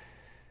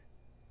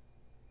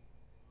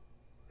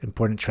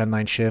important trend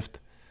line shift.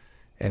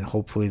 And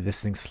hopefully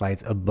this thing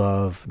slides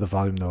above the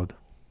volume node.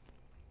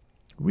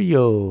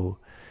 Rio.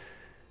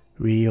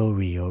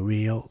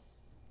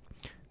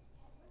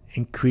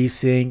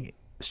 Increasing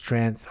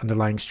strength,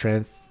 underlying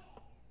strength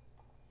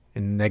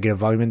in negative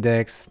volume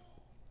index.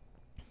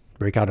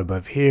 Breakout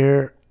above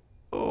here.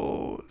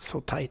 Oh,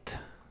 so tight.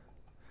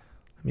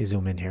 Let me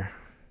zoom in here.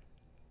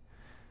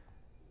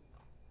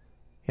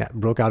 Yeah,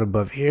 broke out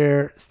above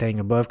here, staying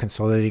above,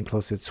 consolidating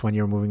close to its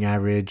 1-year moving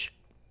average.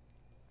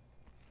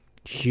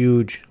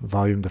 Huge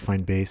volume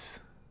defined base.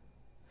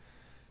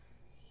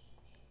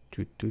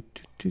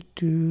 Huge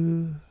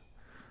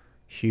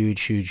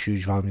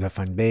volume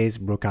defined base.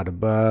 Broke out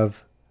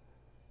above.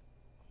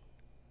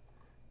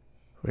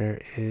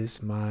 Where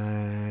is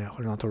my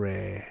horizontal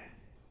ray?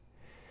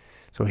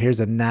 So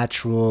here's a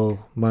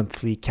natural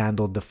monthly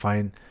candle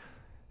defined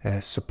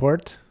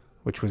support,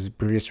 which was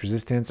previous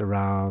resistance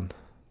around,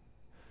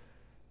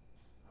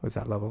 what's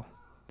that level?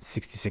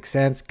 66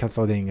 cents,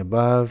 consolidating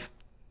above.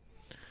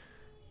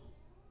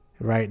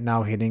 Right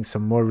now hitting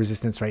some more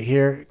resistance right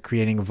here,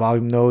 creating a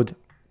volume node.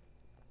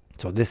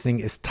 So this thing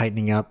is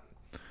tightening up.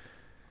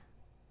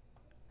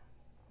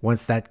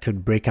 Once that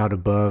could break out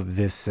above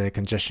this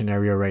congestion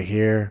area right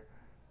here,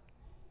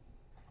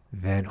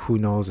 then who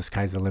knows, the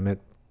sky's the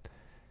limit.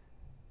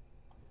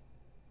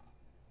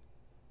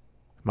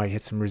 Might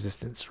hit some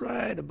resistance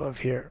right above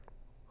here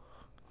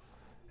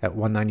at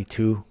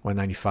 192,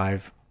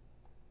 195.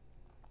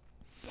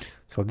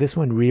 So this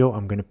one, Rio,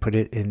 I'm going to put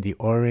it in the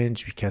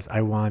orange because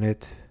I want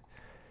it.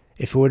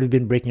 If it would have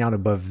been breaking out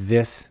above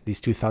these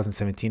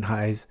 2017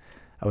 highs,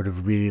 I would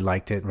have really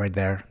liked it right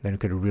there. Then it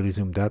could have really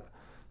zoomed up.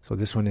 So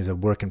this one is a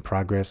work in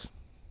progress.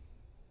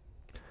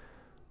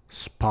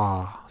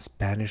 SPA,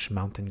 Spanish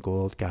Mountain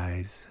Gold,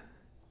 guys.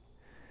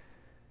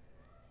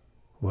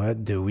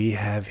 What do we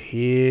have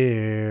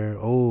here?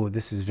 Oh,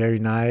 this is very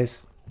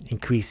nice.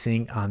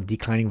 Increasing on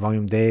declining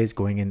volume days,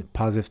 going in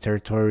positive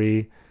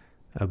territory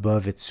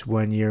above its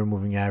 1-year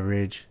moving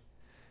average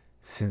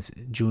since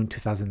June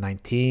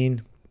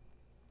 2019.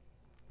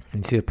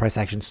 And you see the price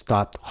action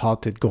stopped,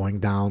 halted going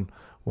down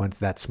once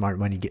that smart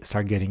money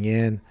started getting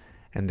in.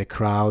 And the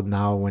crowd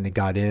now, when it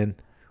got in,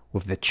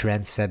 with the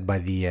trend set by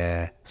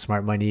the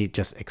smart money, it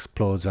just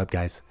explodes up,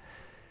 guys.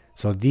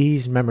 So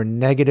these, remember,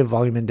 negative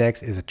volume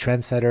index is a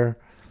trend setter.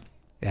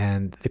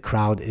 And the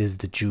crowd is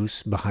the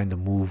juice behind the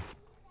move.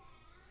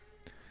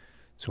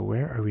 So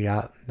where are we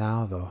at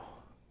now, though?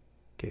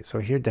 Okay, so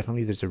here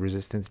definitely there's a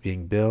resistance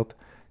being built.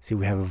 See,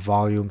 we have a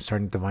volume,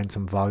 starting to find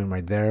some volume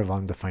right there,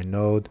 volume defined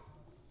node.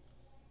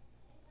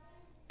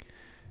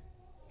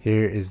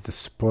 Here is the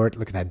support.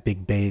 Look at that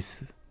big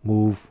base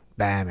move.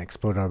 Bam,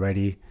 explode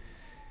already.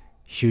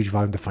 Huge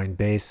volume defined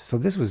base. So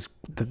this was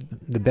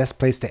the best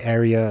place to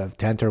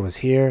enter was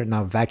here.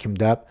 Now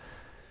vacuumed up.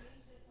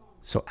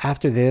 So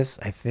after this,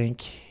 I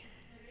think,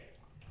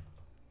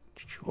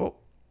 oh,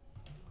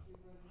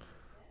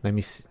 let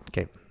me see.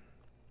 Okay.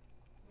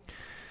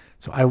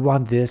 So I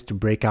want this to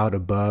break out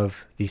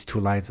above these two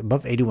lines,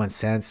 above 81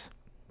 cents.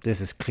 This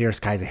is clear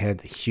skies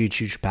ahead,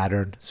 huge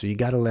pattern. So you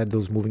got to let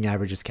those moving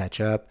averages catch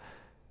up.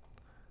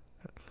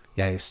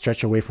 Yeah,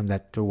 stretch away from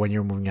that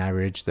 1-year moving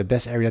average. The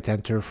best area to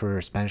enter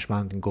for Spanish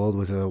Mountain Gold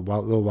was a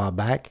little while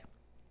back.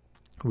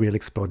 Really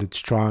exploded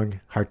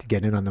strong, hard to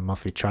get in on the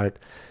monthly chart.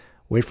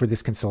 Wait for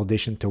this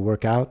consolidation to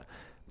work out.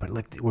 But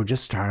look, we're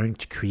just starting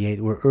to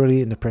create, we're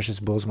early in the precious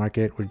bulls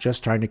market. We're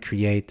just trying to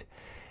create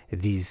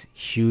these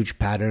huge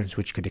patterns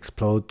which could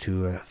explode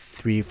to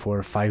 3,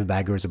 4, 5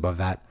 baggers above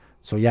that.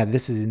 So yeah,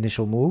 this is the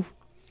initial move.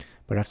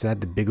 But after that,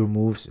 the bigger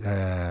moves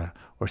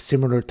or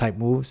similar type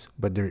moves,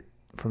 but they're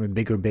from a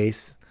bigger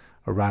base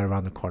or right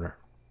around the corner.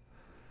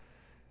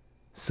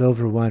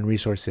 Silver One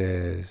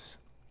Resources.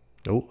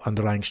 Oh,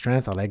 underlying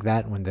strength. I like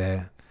that when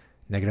the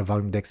negative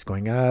volume index is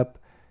going up.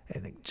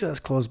 And it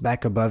just closed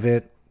back above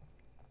it.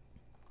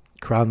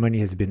 Crowd money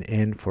has been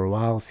in for a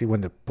while. See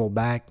when they pull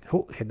back.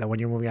 Oh, hit that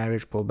 1-year moving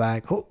average. Pull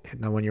back. Oh, hit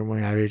that 1-year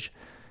moving average.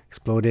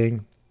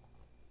 Exploding.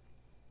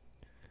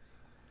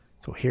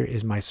 So here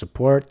is my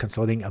support.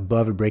 Consolidating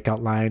above a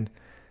breakout line.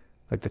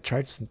 Like the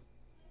chart's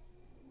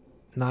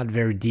not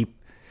very deep.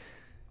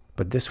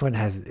 But this one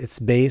has its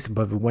base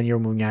above a 1-year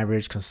moving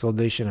average.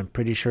 Consolidation, I'm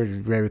pretty sure it's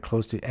very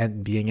close to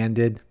being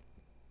ended.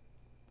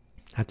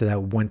 After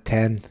that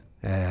 110.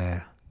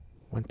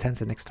 110 is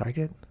the next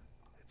target.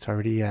 It's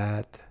already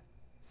at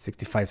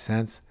 65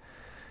 cents.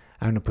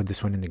 I'm going to put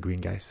this one in the green,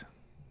 guys.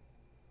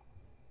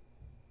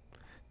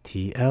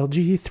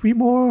 TLG, 3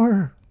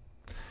 more.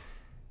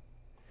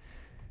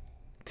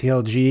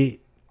 TLG,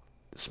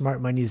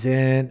 smart money's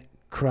in,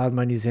 crowd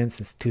money's in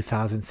since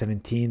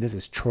 2017. This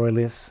is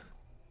Troilus.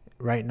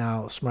 Right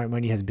now, smart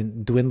money has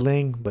been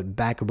dwindling, but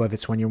back above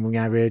its 1-year moving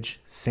average.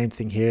 Same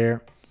thing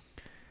here.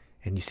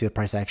 And you see the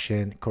price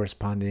action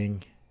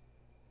corresponding.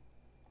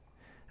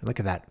 And look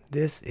at that.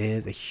 This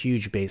is a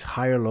huge base,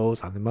 higher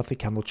lows on the monthly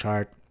candle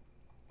chart.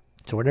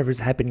 So whatever's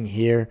happening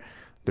here,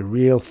 the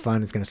real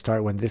fun is going to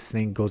start when this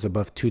thing goes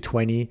above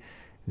 220.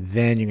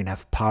 Then you're going to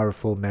have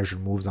powerful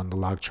measured moves on the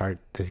log chart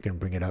that's going to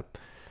bring it up.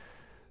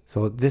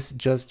 So this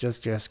just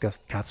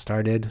got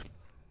started.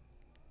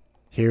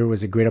 Here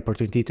was a great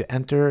opportunity to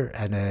enter,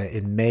 and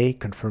in May,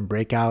 confirmed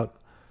breakout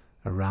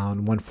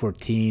around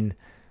 114,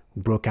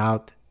 broke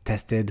out,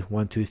 tested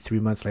 1, 2, 3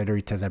 months later,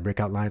 he tests that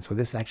breakout line. So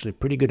this is actually a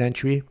pretty good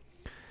entry,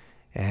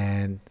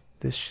 and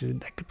I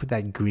could put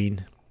that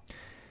green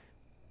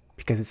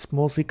because it's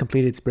mostly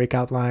completed its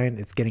breakout line.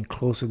 It's getting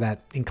close to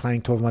that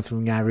inclining 12-month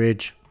moving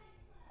average.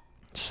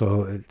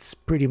 So it's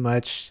pretty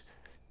much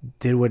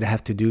did what it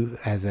have to do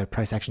as a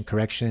price action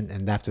correction,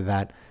 and after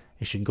that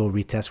it should go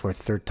retest for a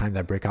third time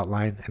that breakout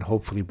line and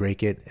hopefully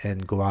break it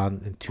and go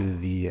on into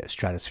the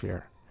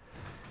stratosphere.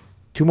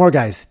 2 more,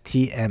 guys.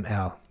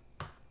 TML.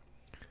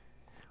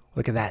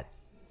 Look at that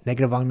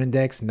negative volume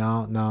index.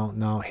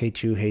 No,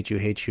 hate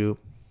you.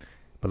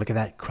 But look at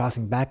that,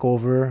 crossing back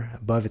over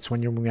above its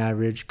 1-year moving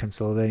average,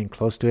 consolidating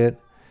close to it.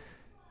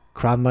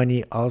 Crowd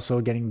money also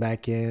getting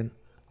back in.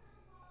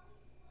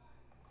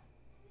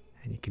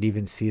 And you could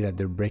even see that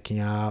they're breaking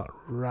out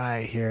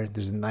right here.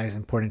 There's a nice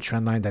important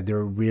trend line that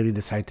they're really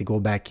decided to go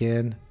back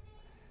in.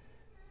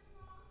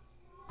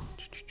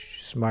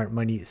 Smart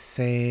money,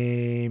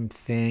 same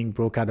thing,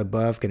 broke out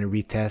above, gonna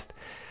retest.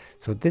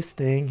 So this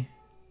thing,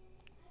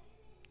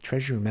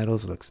 Treasury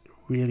Metals, looks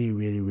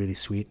really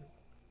sweet.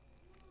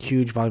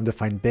 Huge volume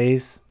defined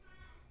base.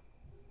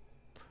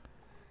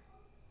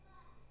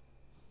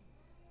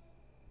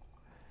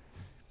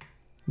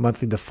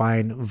 Monthly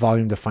defined,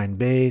 volume defined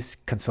base,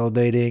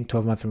 consolidating,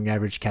 12-month moving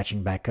average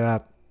catching back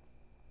up.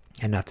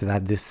 And after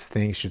that, this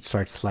thing should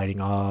start sliding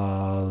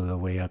all the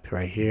way up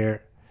right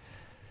here.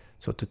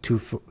 So to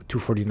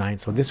 249.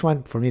 So this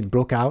one, for me, it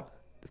broke out.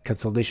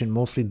 Consolidation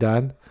mostly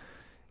done.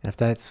 And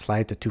after that,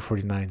 slide to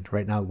 249.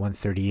 Right now,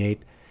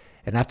 138.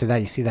 And after that,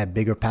 you see that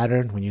bigger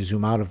pattern. When you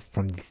zoom out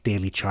from these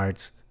daily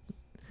charts,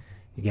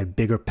 you get a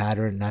bigger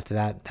pattern. And after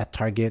that, that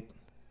target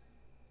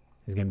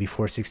is going to be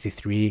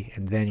 463,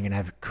 and then you're going to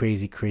have a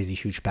crazy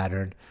huge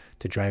pattern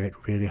to drive it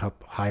really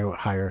up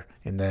higher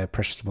in the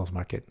precious metals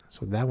market.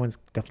 So that one's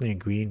definitely a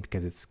green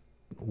because it's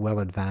well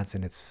advanced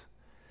in its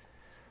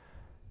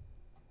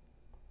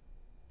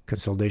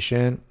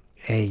consolidation.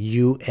 A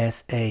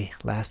USA,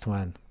 last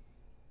one.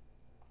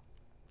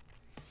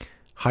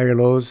 Higher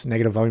lows,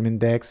 negative volume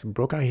index,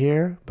 broke out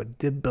here, but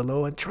dipped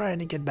below and trying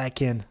to get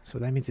back in. So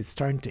that means it's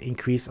starting to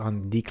increase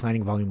on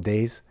declining volume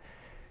days.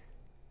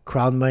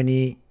 Crowd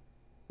money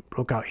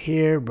broke out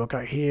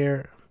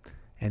here,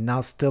 and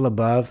now still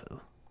above.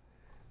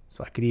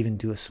 So I could even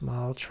do a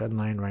small trend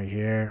line right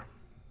here.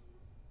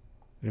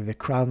 If the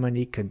crowd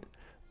money could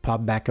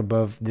pop back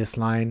above this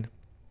line,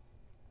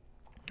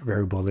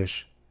 very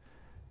bullish.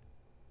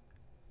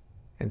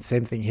 And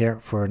same thing here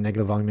for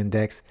negative volume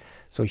index.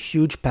 So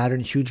huge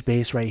pattern, huge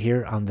base right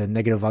here on the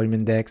negative volume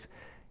index.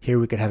 Here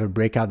we could have a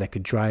breakout that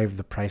could drive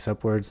the price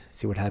upwards.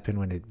 See what happened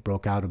when it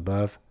broke out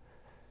above.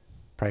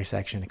 Price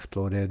action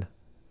exploded.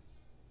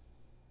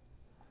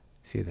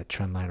 See the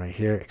trend line right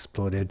here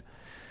exploded.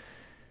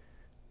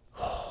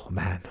 Oh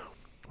man,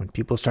 when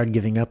people start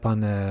giving up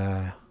on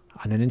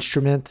an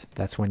instrument,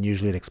 that's when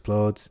usually it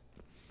explodes.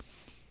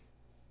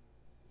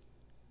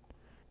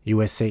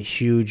 USA,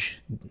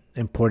 huge,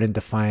 important,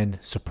 defined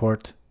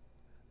support.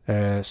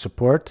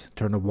 Support,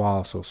 turn the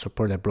wall. So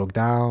support that broke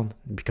down,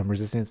 become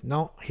resistance.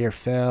 No, here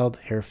failed,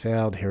 here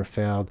failed, here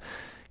failed,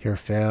 here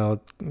failed,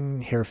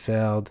 here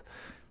failed.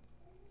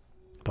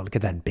 But look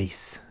at that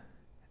base.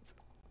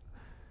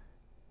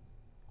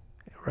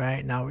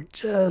 Right now we're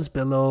just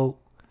below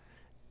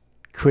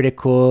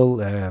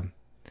critical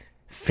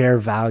fair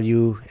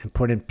value,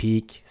 important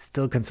peak,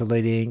 still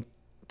consolidating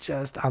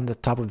just on the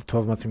top of the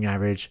 12-month moving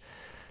average.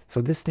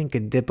 So this thing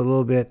could dip a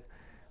little bit,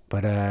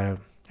 but I'm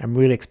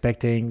really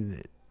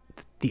expecting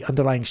the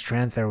underlying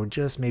strength there,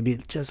 maybe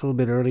just a little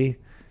bit early.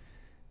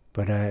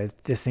 But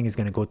this thing is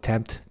going to go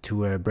tempt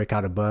to break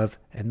out above.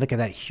 And look at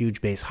that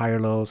huge base, higher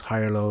lows,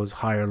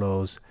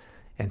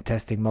 and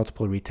testing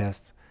multiple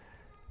retests.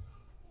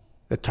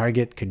 The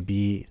target could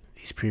be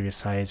these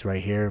previous highs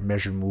right here,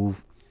 measured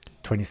move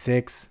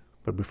 26.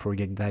 But before we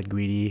get that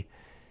greedy,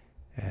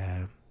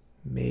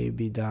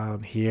 maybe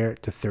down here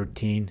to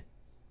 13,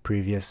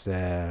 previous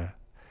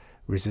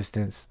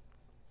resistance.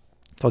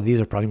 So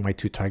these are probably my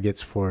 2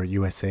 targets for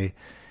USA.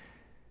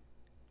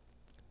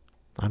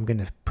 I'm going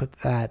to put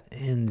that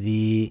in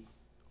the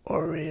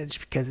orange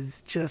because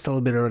it's just a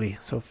little bit early.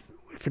 So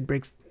if it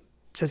breaks,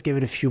 just give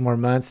it a few more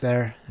months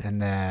there,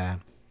 and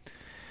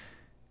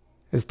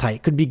It's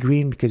tight. Could be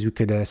green because we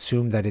could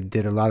assume that it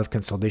did a lot of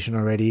consolidation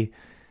already,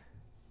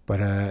 but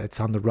it's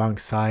on the wrong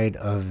side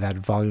of that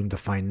volume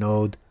defined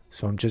node.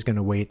 So I'm just going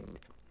to wait.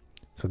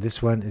 So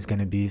this one is going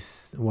to be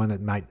one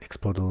that might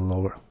explode a little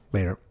lower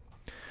later.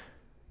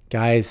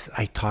 Guys,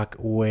 I talk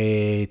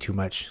way too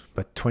much,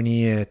 but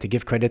 20 to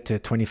give credit to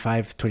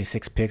 25,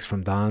 26 picks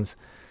from Don's,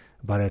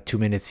 about 2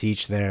 minutes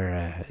each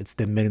there. It's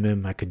the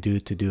minimum I could do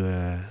to do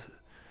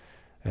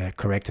a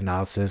correct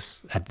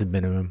analysis at the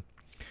minimum.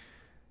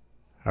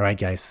 All right,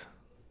 guys.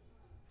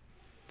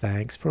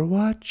 Thanks for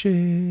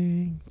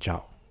watching.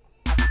 Ciao.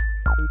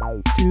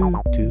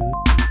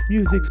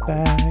 Music's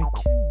back.